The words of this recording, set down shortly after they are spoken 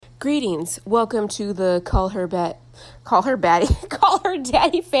Greetings. Welcome to the Call Her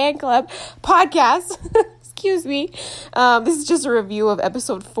Daddy Fan Club podcast. Excuse me. This is just a review of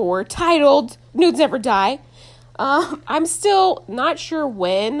episode 4 titled Nudes Never Die. I'm still not sure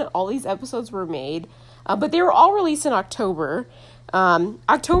when all these episodes were made, but they were all released in October.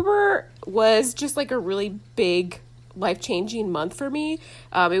 October was just like a really big life-changing month for me.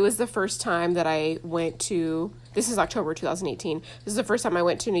 It was the first time that I went to, this is October 2018. This is the first time I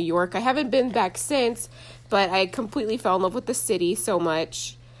went to New York. I haven't been back since, but I completely fell in love with the city so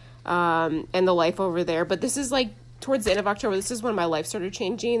much, and the life over there. But this is like towards the end of October. This is when my life started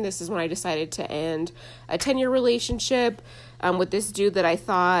changing. This is when I decided to end a 10-year relationship, with this dude that I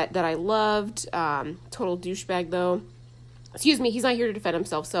thought that I loved. Total douchebag though. Excuse me, he's not here to defend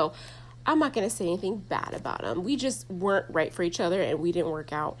himself, so I'm not going to say anything bad about him. We just weren't right for each other and we didn't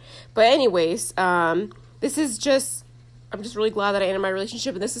work out. But anyways, this is just, I'm just really glad that I ended my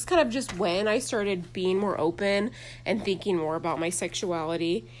relationship. And this is kind of just when I started being more open and thinking more about my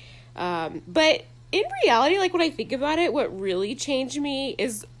sexuality. But in reality, like when I think about it, what really changed me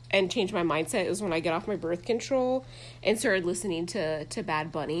and changed my mindset is when I got off my birth control and started listening to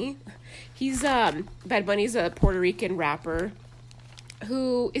Bad Bunny. Bad Bunny's a Puerto Rican rapper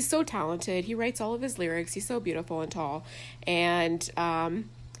who is so talented. He writes all of his lyrics. He's so beautiful and tall. And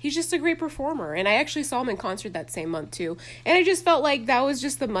he's just a great performer. And I actually saw him in concert that same month too. And I just felt like that was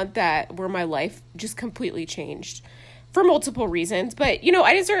just the month where my life just completely changed for multiple reasons. But, you know,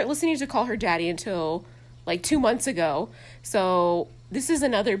 I didn't start listening to Call Her Daddy until like 2 months ago. So this is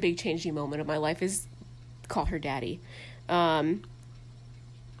another big changing moment of my life, is Call Her Daddy.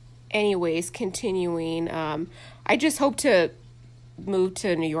 Anyways, continuing, I just hope to move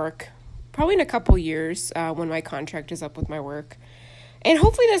to New York probably in a couple years, when my contract is up with my work, and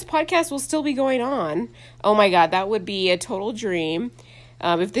hopefully this podcast will still be going on. Oh my god, that would be a total dream.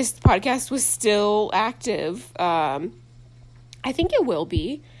 If this podcast was still active, I think it will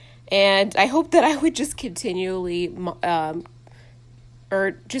be, and I hope that I would just continually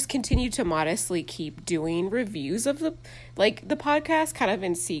continue to modestly keep doing reviews of the podcast, kind of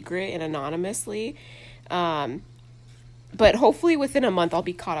in secret and anonymously. But hopefully within a month, I'll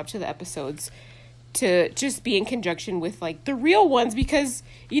be caught up to the episodes to just be in conjunction with like the real ones, because,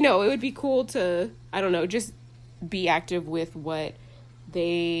 you know, it would be cool to, I don't know, just be active with what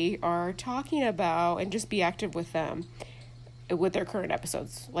they are talking about and just be active with them with their current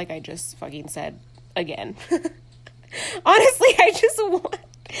episodes. Like I just fucking said again. Honestly,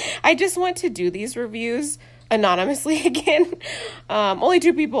 I just want to do these reviews anonymously again. Only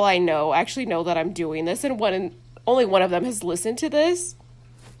 2 people I know actually know that I'm doing this, and only one of them has listened to this.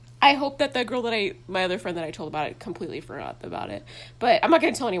 I hope that the girl my other friend that I told about it completely forgot about it, but I'm not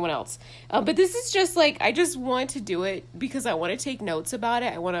going to tell anyone else. But this is just like, I just want to do it because I want to take notes about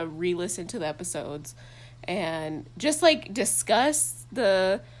it. I want to re-listen to the episodes and just like discuss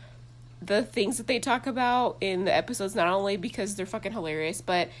the things that they talk about in the episodes, not only because they're fucking hilarious,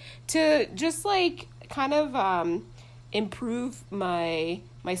 but to just like kind of improve my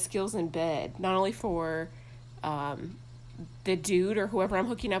skills in bed, not only for the dude or whoever I'm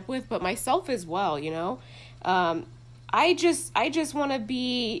hooking up with, but myself as well, you know. I just want to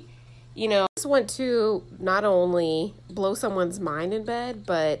be, you know, I just want to not only blow someone's mind in bed,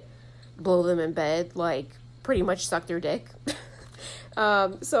 but blow them in bed, like pretty much suck their dick.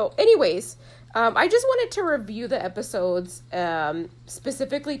 So anyways, I just wanted to review the episodes,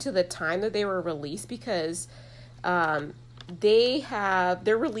 specifically to the time that they were released, because they're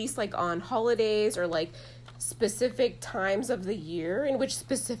released like on holidays or like specific times of the year in which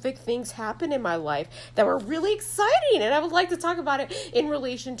specific things happen in my life that were really exciting, and I would like to talk about it in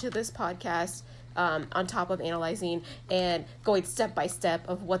relation to this podcast, on top of analyzing and going step by step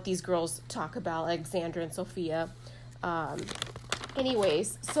of what these girls talk about, Alexandra and Sophia.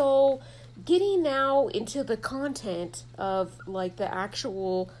 Anyways, so getting now into the content of like the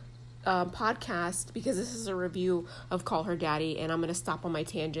actual podcast, because this is a review of Call Her Daddy, and I'm going to stop on my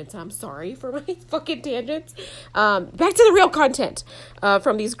tangents. I'm sorry for my fucking tangents. Back to the real content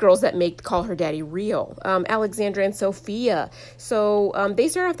from these girls that make Call Her Daddy real. Alexandra and Sophia. So they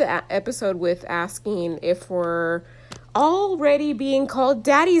start off the episode with asking if we're already being called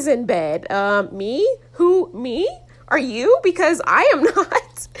daddies in bed. Me? Who? Me? Are you? Because I am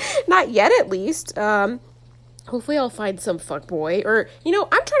not. Not yet, at least. Hopefully I'll find some fuckboy, or, you know,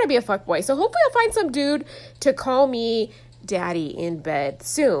 I'm trying to be a fuckboy, so hopefully I'll find some dude to call me daddy in bed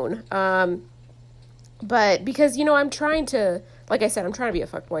soon. But because, you know, I'm trying to, like I said, I'm trying to be a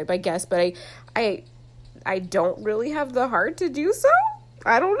fuckboy, I guess, but I don't really have the heart to do so.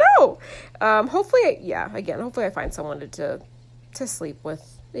 I don't know. Hopefully I find someone to sleep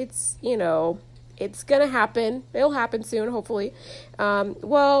with It's, it's gonna happen. It'll happen soon, hopefully.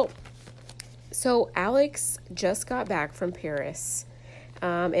 So Alex just got back from Paris,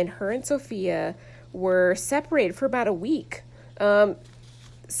 and her and Sophia were separated for about a week.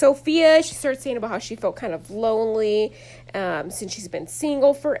 Sophia, she started saying about how she felt kind of lonely, since she's been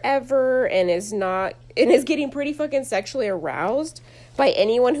single forever and is getting pretty fucking sexually aroused by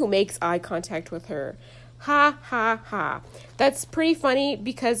anyone who makes eye contact with her. Ha, ha, ha. That's pretty funny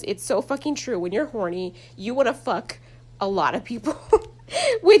because it's so fucking true. When you're horny, you want to fuck a lot of people,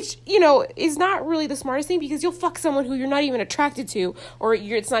 which, is not really the smartest thing because you'll fuck someone who you're not even attracted to, or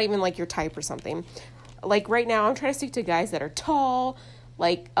it's not even like your type or something. Like right now, I'm trying to stick to guys that are tall,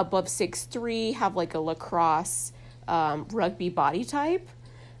 like above 6'3", have like a lacrosse, rugby body type,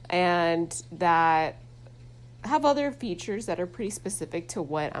 and that have other features that are pretty specific to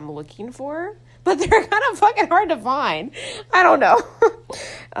what I'm looking for, but they're kind of fucking hard to find. I don't know.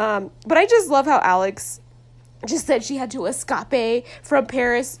 But I just love how Alex just said she had to escape from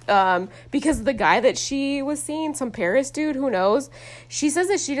Paris, because of the guy that she was seeing, some Paris dude, who knows. She says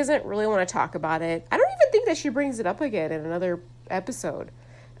that she doesn't really want to talk about it. I don't even think that she brings it up again in another episode.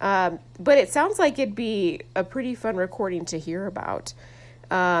 But it sounds like it'd be a pretty fun recording to hear about.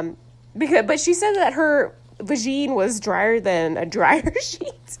 But she said that her vagine was drier than a dryer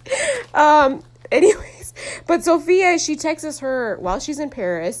sheet. Anyways, but Sophia, she texts her while she's in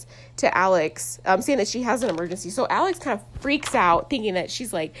Paris to Alex, saying that she has an emergency. So Alex kind of freaks out, thinking that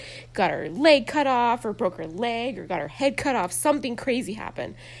she's like got her leg cut off, or broke her leg, or got her head cut off. Something crazy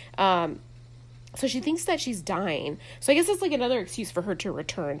happened. So she thinks that she's dying. So I guess that's like another excuse for her to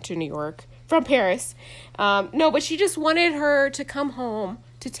return to New York from Paris. No, but she just wanted her to come home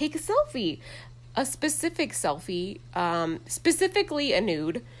to take a selfie, a specific selfie, specifically a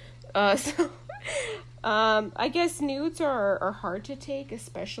nude. I guess nudes are hard to take,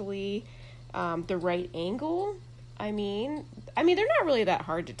 especially the right angle. I mean, they're not really that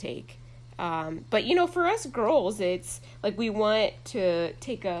hard to take. But for us girls, it's like we want to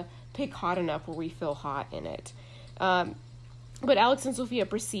take a pic hot enough where we feel hot in it. But Alex and Sophia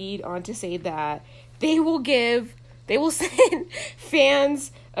proceed on to say that they will send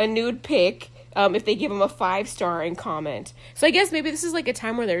fans a nude pic if they give them a 5-star and comment. So I guess maybe this is like a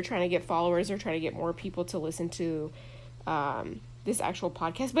time where they're trying to get followers or trying to get more people to listen to this actual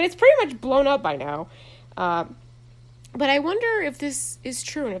podcast. But it's pretty much blown up by now. But I wonder if this is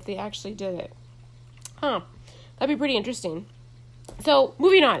true and if they actually did it. That'd be pretty interesting. So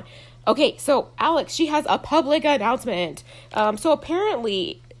moving on. Okay, so Alex, she has a public announcement. So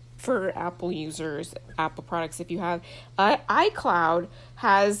apparently, for Apple users, Apple products, if you have, iCloud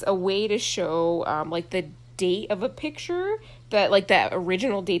has a way to show like the date of a picture, that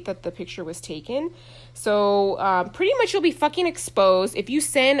original date that the picture was taken. So pretty much you'll be fucking exposed if you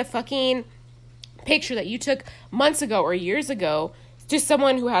send a fucking picture that you took months ago or years ago to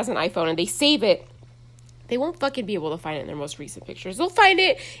someone who has an iPhone and they save it. They won't fucking be able to find it in their most recent pictures. They'll find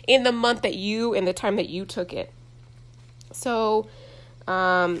it in the month and the time that you took it. So,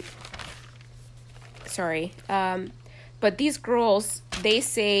 sorry. But these girls, they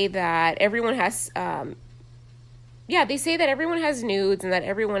say that everyone has, they say that everyone has nudes and that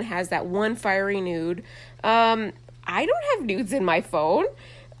everyone has that one fiery nude. I don't have nudes in my phone.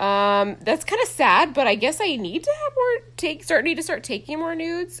 That's kind of sad, but I guess I need to start taking more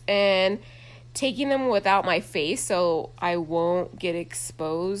nudes and taking them without my face so I won't get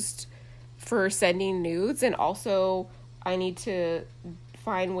exposed for sending nudes. And also I need to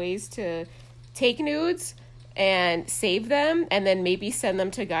find ways to take nudes and save them and then maybe send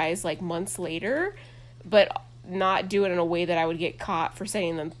them to guys like months later, but not do it in a way that I would get caught for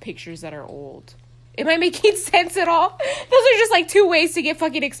sending them pictures that are old. Am I making sense at all? Those are just like two ways to get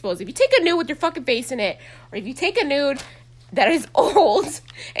fucking exposed. If you take a nude with your fucking face in it, or if you take a nude that is old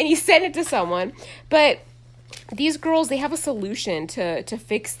and you send it to someone. But these girls, they have a solution to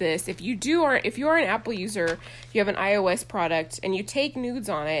fix this. If you are an Apple user, you have an iOS product and you take nudes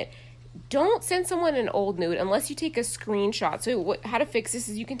on it, don't send someone an old nude unless you take a screenshot. So how to fix this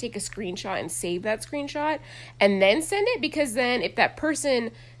is you can take a screenshot and save that screenshot and then send it, because then if that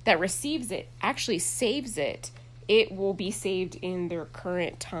person that receives it actually saves it, it will be saved in their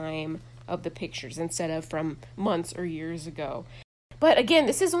current time of the pictures instead of from months or years ago. But again,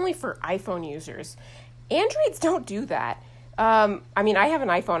 this is only for iPhone users. Androids don't do that. I have an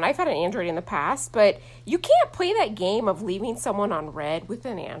iPhone. I've had an Android in the past, but you can't play that game of leaving someone on red with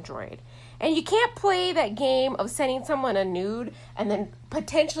an Android. And you can't play that game of sending someone a nude and then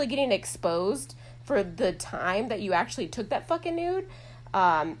potentially getting exposed for the time that you actually took that fucking nude.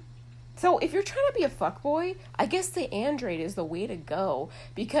 So if you're trying to be a fuckboy, I guess the Android is the way to go,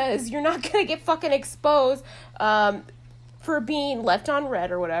 because you're not going to get fucking exposed for being left on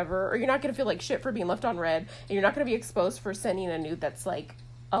red or whatever, or you're not going to feel like shit for being left on red, and you're not going to be exposed for sending a nude that's like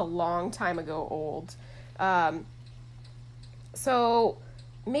a long time ago old. So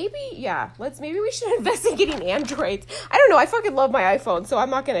maybe we should invest in getting Androids. I don't know, I fucking love my iPhone, so I'm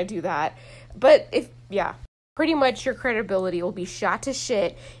not going to do that. But pretty much your credibility will be shot to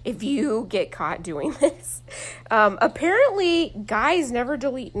shit if you get caught doing this. Apparently, guys never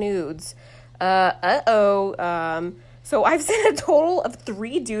delete nudes. So I've sent a total of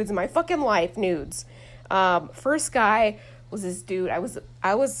 3 dudes in my fucking life nudes. First guy was this dude. I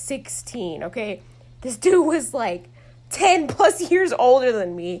was 16, okay? This dude was like 10 plus years older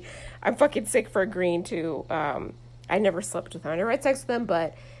than me. I'm fucking sick for agreeing to. I never slept with them. I never had sex with them,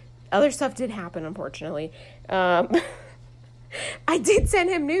 but other stuff did happen, unfortunately. I did send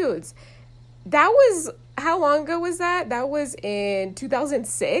him nudes. That was, how long ago was that? That was in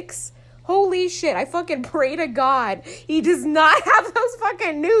 2006. Holy shit, I fucking pray to God he does not have those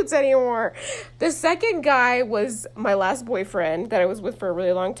fucking nudes anymore. The second guy was my last boyfriend that I was with for a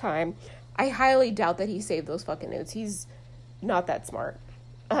really long time. I highly doubt that he saved those fucking nudes. He's not that smart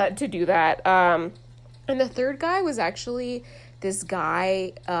to do that. And the third guy was actually this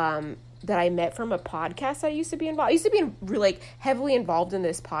guy that I met from a podcast I used to be involved. I used to be really heavily involved in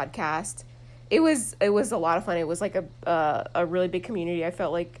this podcast. It was a lot of fun. It was like a really big community. I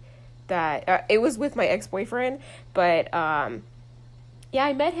felt like that it was with my ex-boyfriend, but I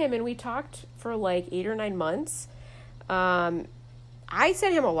met him and we talked for like 8 or 9 months. I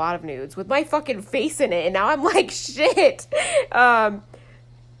sent him a lot of nudes with my fucking face in it, and now I'm like, shit.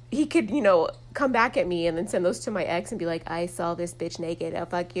 He could, come back at me and then send those to my ex and be like, I saw this bitch naked, oh,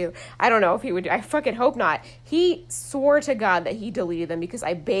 fuck you. I don't know if he would. I fucking hope not. He swore to God that he deleted them because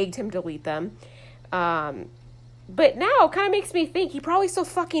I begged him to delete them. But now it kind of makes me think he probably still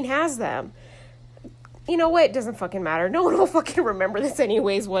fucking has them. You know what? It doesn't fucking matter. No one will fucking remember this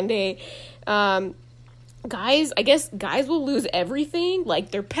anyways one day. Guys, I guess guys will lose everything,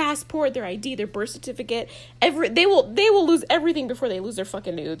 like their passport, their ID, their birth certificate. They will lose everything before they lose their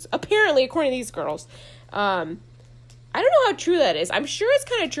fucking nudes. Apparently, according to these girls. I don't know how true that is. I'm sure it's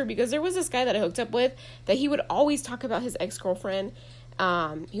kind of true because there was this guy that I hooked up with that he would always talk about his ex-girlfriend.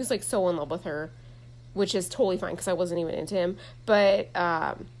 He was like so in love with her, which is totally fine because I wasn't even into him. But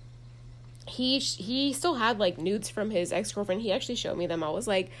he still had like nudes from his ex-girlfriend. He actually showed me them. I was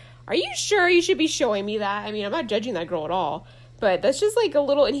like, are you sure you should be showing me that? I mean, I'm not judging that girl at all, but that's just like a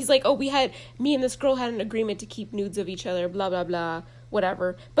little. And he's like, oh, me and this girl had an agreement to keep nudes of each other, blah blah blah,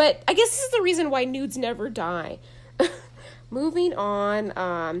 whatever. But I guess this is the reason why nudes never die. Moving on,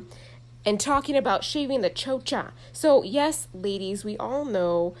 and talking about shaving the chocha. So yes, ladies, we all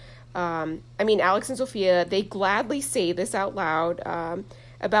know. Alex and Sophia, they gladly say this out loud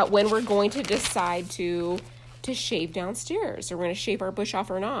about when we're going to decide to shave downstairs, or we're going to shave our bush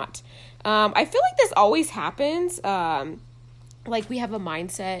off or not. I feel like this always happens. Like we have a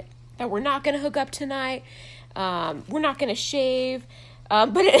mindset that we're not going to hook up tonight. We're not going to shave.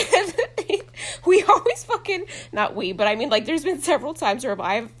 But we always fucking, not we, but I mean, like, there's been several times where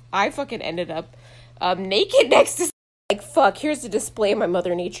I fucking ended up naked next to, like, fuck, here's the display of my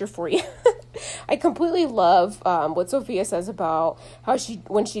mother nature for you. I completely love what Sophia says about how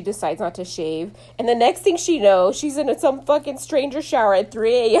when she decides not to shave, and the next thing she knows, she's in some fucking stranger shower at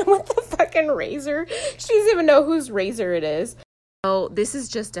 3 a.m. with the fucking razor. She doesn't even know whose razor it is. So this is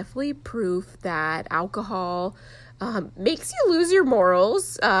just definitely proof that alcohol makes you lose your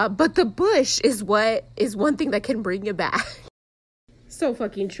morals, but the bush is one thing that can bring you back. So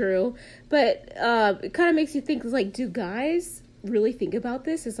fucking true. But it kind of makes you think, like, do guys really think about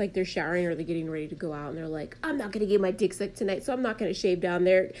this? It's like they're showering or they're getting ready to go out and they're like, I'm not going to get my dick sucked tonight, so I'm not going to shave down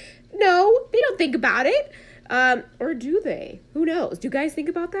there. No, they don't think about it. Or do they? Who knows? Do guys think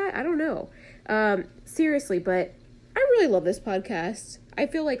about that? I don't know. Seriously, but I really love this podcast. I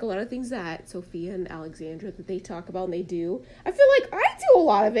feel like a lot of things that Sophia and Alexandra, that they talk about and they do, I feel like I do a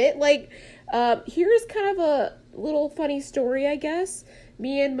lot of it. Like, here's kind of a little funny story, I guess.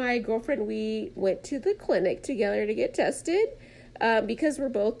 Me and my girlfriend, we went to the clinic together to get tested, because we're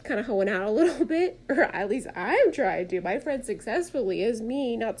both kind of hoeing out a little bit, or at least I'm trying to. My friend successfully, is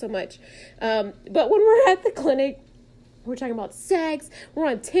me, not so much. But when we're at the clinic, we're talking about sex, we're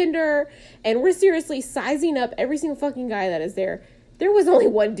on Tinder, and we're seriously sizing up every single fucking guy that is there. There was only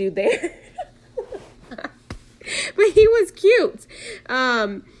one dude there. But he was cute.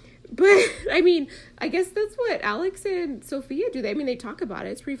 But, I mean, I guess that's what Alex and Sophia do. They talk about it.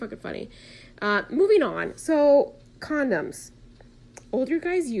 It's pretty fucking funny. Moving on. So, condoms. older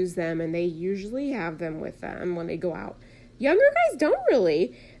guys use them, and they usually have them with them when they go out. Younger guys don't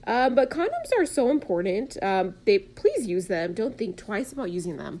really, but condoms are so important. Please use them. Don't think twice about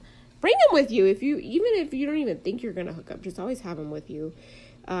using them. Bring them with you. Even if you don't even think you're gonna hook up, just always have them with you.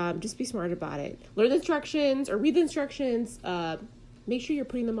 Just be smart about it. Learn the instructions or read the instructions. Make sure you're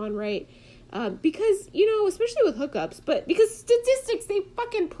putting them on right. Because, especially with hookups, but because statistics, they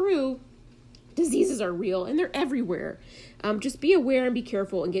fucking prove diseases are real and they're everywhere. Just be aware and be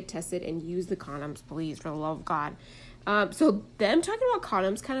careful and get tested and use the condoms, please, for the love of God. So them talking about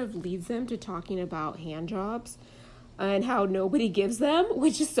condoms kind of leads them to talking about hand jobs and how nobody gives them,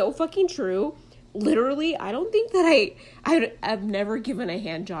 which is so fucking true. Literally, I don't think that I've never given a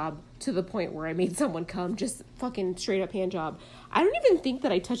hand job to the point where I made someone come, just fucking straight up hand job. I don't even think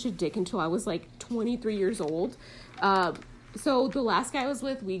that I touched a dick until I was like 23 years old. So the last guy I was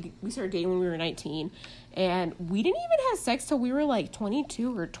with, we started dating when we were 19, and we didn't even have sex till we were like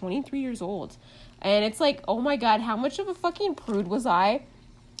 22 or 23 years old. And it's like, oh my God, how much of a fucking prude was I?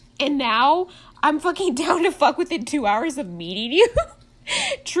 And now I'm fucking down to fuck within 2 hours of meeting you.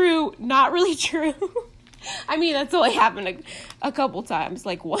 True, not really true. I mean, that's only happened a couple times,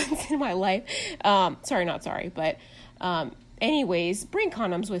 like once in my life. Sorry, not sorry. But anyways, bring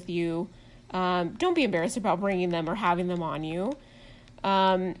condoms with you. Don't be embarrassed about bringing them or having them on you.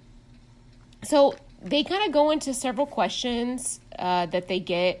 So they kind of go into several questions that they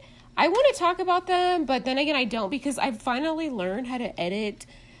get. I want to talk about them, but then again, I don't, because I've finally learned how to edit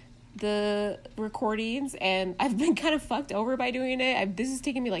the recordings, and I've been kind of fucked over by doing it. This has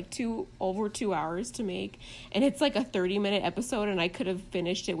taken me like over 2 hours to make, and it's like a 30-minute episode, and I could have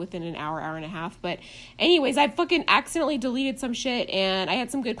finished it within an hour and a half. But anyways, I fucking accidentally deleted some shit, and I had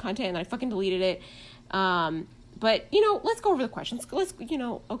some good content, and I fucking deleted it. But, let's go over the questions. Let's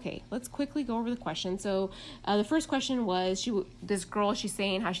quickly go over the questions. So, the first question was, this girl, she's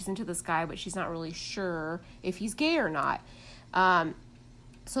saying how she's into this guy, but she's not really sure if he's gay or not.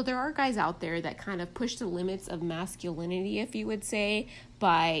 So there are guys out there that kind of push the limits of masculinity, if you would say,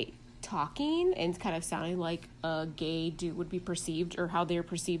 by talking and kind of sounding like a gay dude would be perceived, or how they're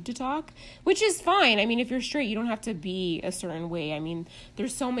perceived to talk, which is fine. I mean, if you're straight, you don't have to be a certain way. I mean,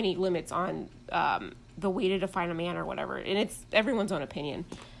 there's so many limits on the way to define a man or whatever, and it's everyone's own opinion.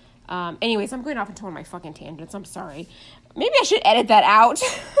 Anyways, I'm going off into one of my fucking tangents. I'm sorry. Maybe I should edit that out.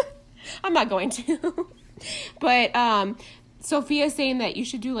 I'm not going to. But Sophia's saying that you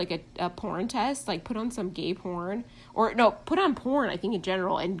should do like a porn test, like put on some gay porn, or no, put on porn, I think in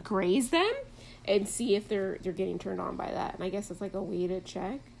general, and graze them and see if they're getting turned on by that. And I guess it's like a way to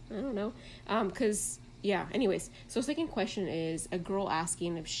check. I don't know. Yeah, anyways. So second question is a girl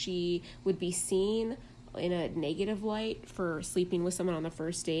asking if she would be seen in a negative light for sleeping with someone on the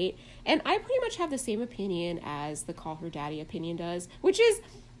first date. And I pretty much have the same opinion as the call her daddy opinion does, which is,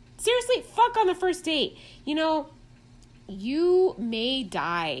 seriously, fuck on the first date. You may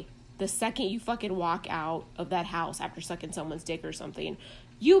die the second you fucking walk out of that house after sucking someone's dick or something.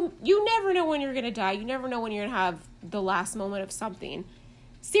 You never know when you're going to die. You never know when you're going to have the last moment of something.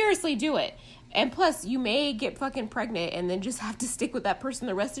 Seriously, do it. And plus, you may get fucking pregnant and then just have to stick with that person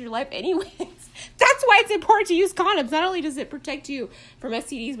the rest of your life anyways. That's why it's important to use condoms. Not only does it protect you from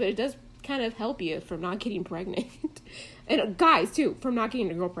STDs, but it does kind of help you from not getting pregnant. And guys, too, from not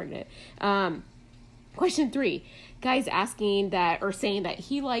getting a girl pregnant. Question 3. Guys asking that, or saying that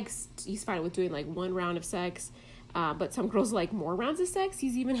he's fine with doing like one round of sex, but some girls like more rounds of sex.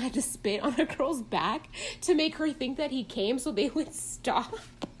 He's even had to spit on a girl's back to make her think that he came so they would stop.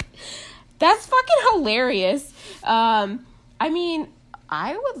 That's fucking hilarious. I mean,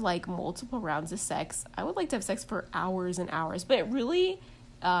 I would like multiple rounds of sex. I would like to have sex for hours and hours, but really,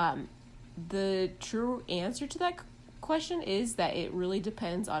 the true answer to that question is that it really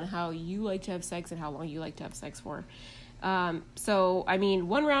depends on how you like to have sex and how long you like to have sex for. So, I mean,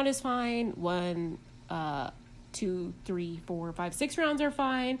 1 round is fine. 1, 2, 3, 4, 5, 6 rounds are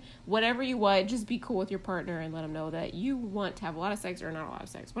fine. Whatever you want, just be cool with your partner and let them know that you want to have a lot of sex or not a lot of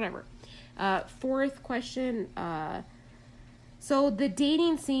sex, whatever. Fourth question. So the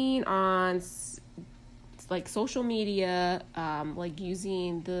dating scene on like social media, like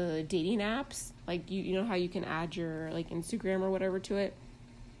using the dating apps, like you know how you can add your like Instagram or whatever to it,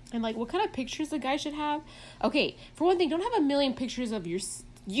 and like what kind of pictures the guy should have. Okay, for one thing, don't have a million pictures of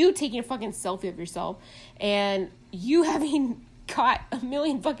you taking a fucking selfie of yourself and you having caught a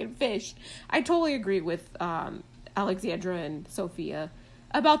million fucking fish. I totally agree with Alexandra and Sophia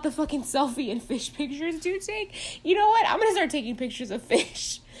about the fucking selfie and fish pictures do take. You know what? I'm gonna start taking pictures of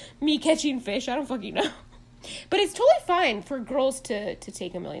fish. Me catching fish. I don't fucking know. But it's totally fine for girls to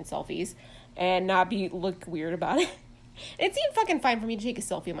take a million selfies and not look weird about it. It seemed fucking fine for me to take a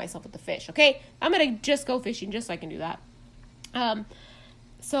selfie of myself with the fish, okay? I'm gonna just go fishing just so I can do that.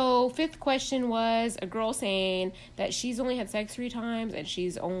 So 5th question was a girl saying that she's only had sex 3 times and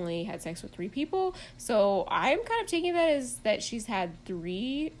she's only had sex with 3 people. So I'm kind of taking that as that she's had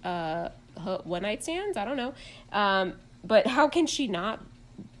 3 one-night stands. I don't know. But how can she not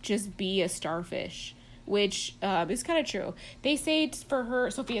just be a starfish? Which is kind of true. They say for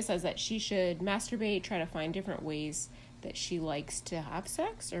her, Sophia says that she should masturbate, try to find different ways that she likes to have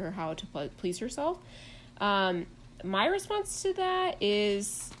sex or how to please herself. My response to that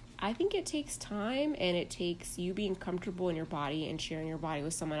is I think it takes time, and it takes you being comfortable in your body and sharing your body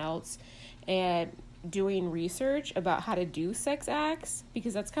with someone else and doing research about how to do sex acts,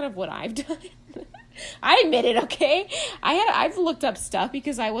 because that's kind of what I've done. I admit it, okay? I've looked up stuff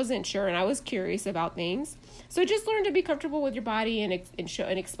because I wasn't sure and I was curious about things. So just learn to be comfortable with your body and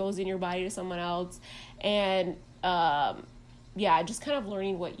exposing your body to someone else, and just kind of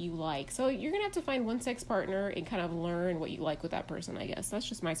learning what you like. So you're gonna have to find one sex partner and kind of learn what you like with that person, I guess. That's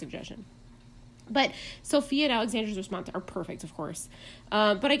just my suggestion. But Sophia and Alexandra's response are perfect, of course.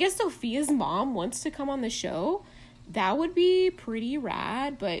 But I guess Sophia's mom wants to come on the show. That would be pretty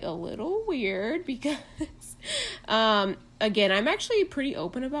rad, but a little weird because, again, I'm actually pretty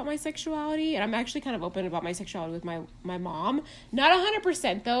open about my sexuality, and I'm actually kind of open about my sexuality with my mom. Not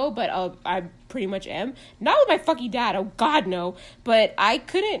 100% though, but I pretty much am. Not with my fucking dad, oh god no. But I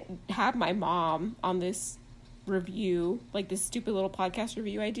couldn't have my mom on this review, like this stupid little podcast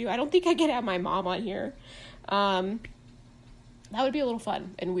review I do. I don't think I could have my mom on here. That would be a little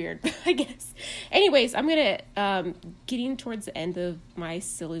fun and weird, I guess. Anyways, I'm gonna getting towards the end of my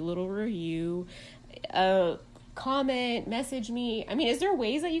silly little review. Comment, message me. I mean, is there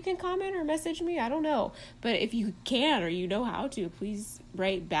ways that you can comment or message me? I don't know. But if you can or you know how to, please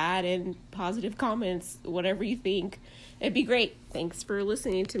write bad and positive comments, whatever you think. It'd be great. Thanks for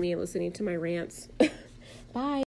listening to me and listening to my rants. Bye.